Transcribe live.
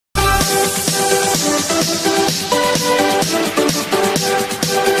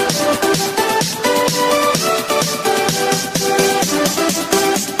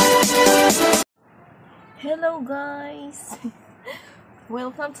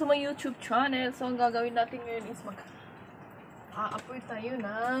Welcome to my YouTube channel. So, ang gagawin natin ngayon is mag-a-apoy tayo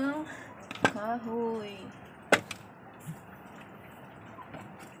ng kahoy.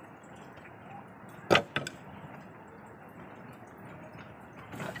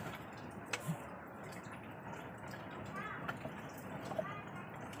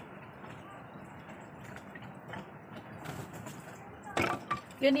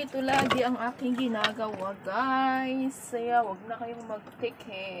 Ganito lagi ang aking ginagawa, guys. Kaya wag na kayong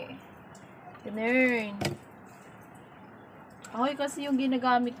mag-take Ganun. Kahoy kasi yung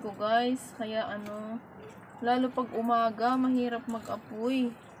ginagamit ko, guys. Kaya lalo pag umaga, mahirap mag-apoy.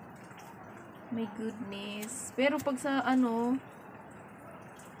 My goodness. Pero pag sa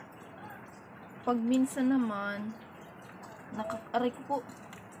pag minsan naman,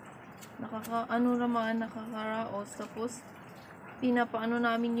 nakakaraos. Tapos, pinapaano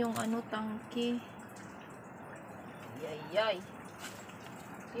namin yung tangke. Yay.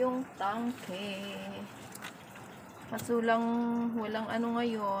 Yung tangke. Kaso lang walang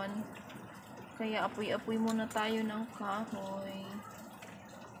ngayon. Kaya apoy-apoy muna tayo ng kahoy.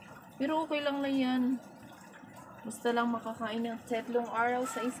 Pero okay lang na yan. Basta lang makakain ng 3 araw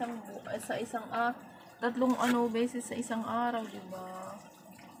sa tatlong beses sa isang araw, diba?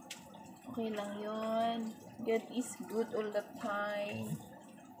 Okay lang yun. God is good all the time.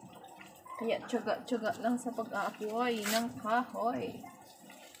 Kaya tiyaga lang sa pag-aapoy ng kahoy.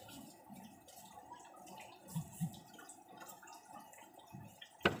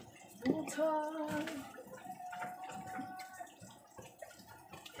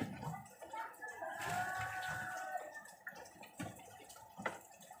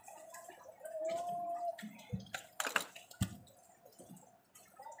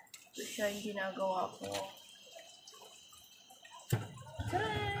 Ito siya yung ginagawa ko.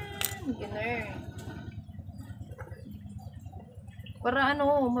 Ganun. Para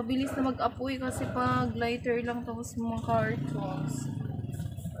mabilis na mag-apoy kasi pag lighter lang tapos mga cartons.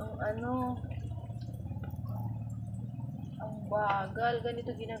 Ang bagal.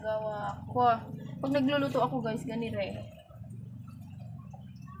 Ganito ginagawa ko. Pag nagluluto ako, guys, ganito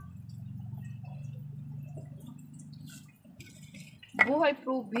Buhay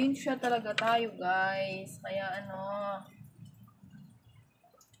probinsya talaga tayo, guys. Kaya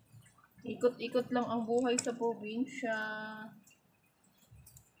ikot-ikot lang ang buhay sa probinsya.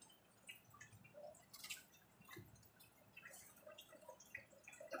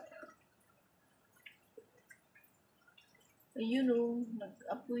 Ayun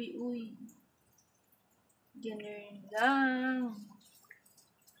nag-apoy-uy. Ganun lang.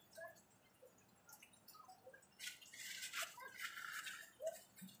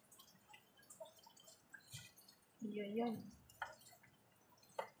 Yan.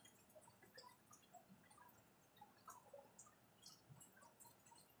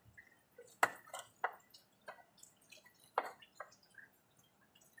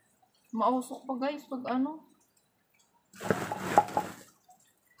 Mausok pa, guys, pag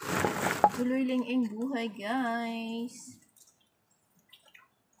tuloy lang ang buhay, guys.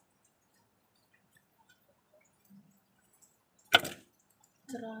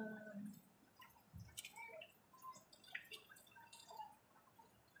 Tara.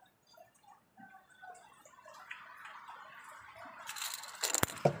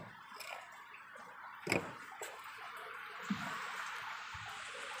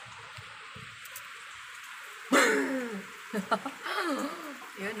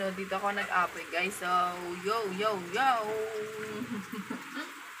 Yun dito ako nag-apoy, guys. So, yo.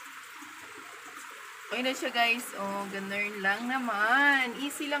 Okay na siya, guys. Ganun lang naman.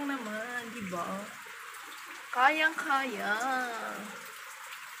 Easy lang naman, diba? Kayang-kaya.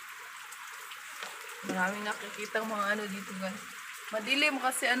 Maraming nakikita mga dito, guys. Madilim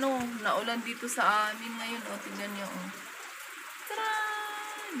kasi naulan dito sa amin ngayon. Tingnan nyo, Tara!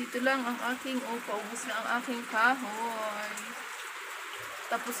 Dito lang ang aking, paubos na ang aking kahoy.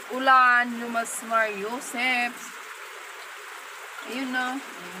 Tapos ulan, lumas Marioseps. Ayun na.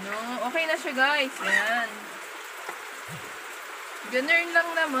 Okay na siya, guys. Yan. Ganun lang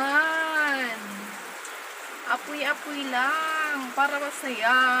naman. Apoy-apoy lang. Para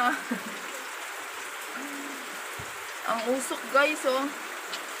masaya. Ang usok, guys,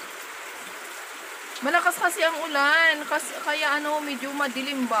 Malakas kasi ang ulan. Kaya medyo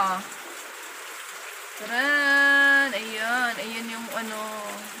madilim ba. Taran! Ayan yung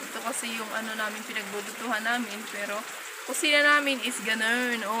ito kasi yung namin pinaglulutuhan namin. Pero, kusina namin is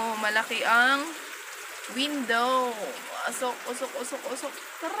ganun. Malaki ang window. Usok.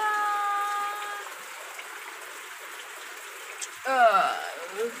 Taran!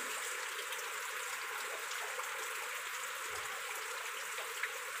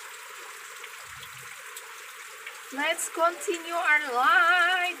 Let's continue our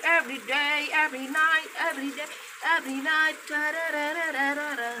life every day, every night, every day, every night.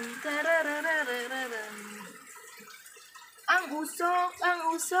 Tarararararan, tarararararan. Ang usok,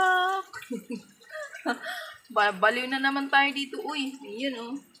 ang usok. Baliw na naman tayo dito, uy. Ayun,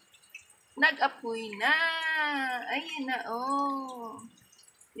 oh. Nag-apoy na. Ayun na, oh.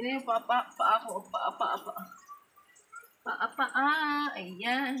 Yun yung pa ako, pa.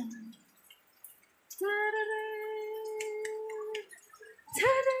 Ayan. Tarara.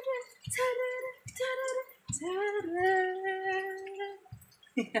 Tarara, tarara, tarara, tarara.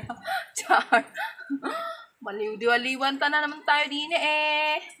 Char. Maliw-diwaliwan ta na naman tayo din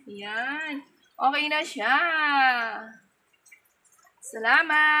eh. Ayan. Okay na siya.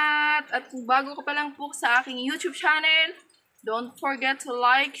 Salamat! At kung bago ka pa lang po sa aking YouTube channel, don't forget to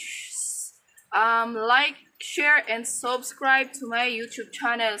like, share, and subscribe to my YouTube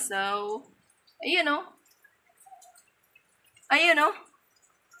channel. So, ayun o. Ayun o.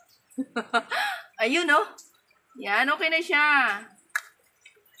 Ayun o. Yan, okay na siya.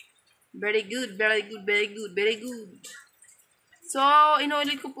 Very good, very good, very good, very good. So,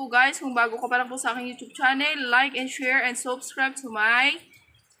 inuulit ko po guys, kung bago ka pa lang po sa aking YouTube channel, like and share and subscribe to my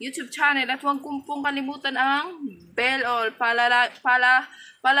YouTube channel. At huwag kong pong kalimutan ang bell all para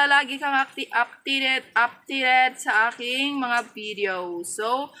lagi kang updated sa aking mga video.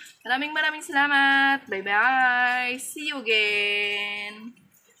 So, maraming salamat. Bye-bye. See you again.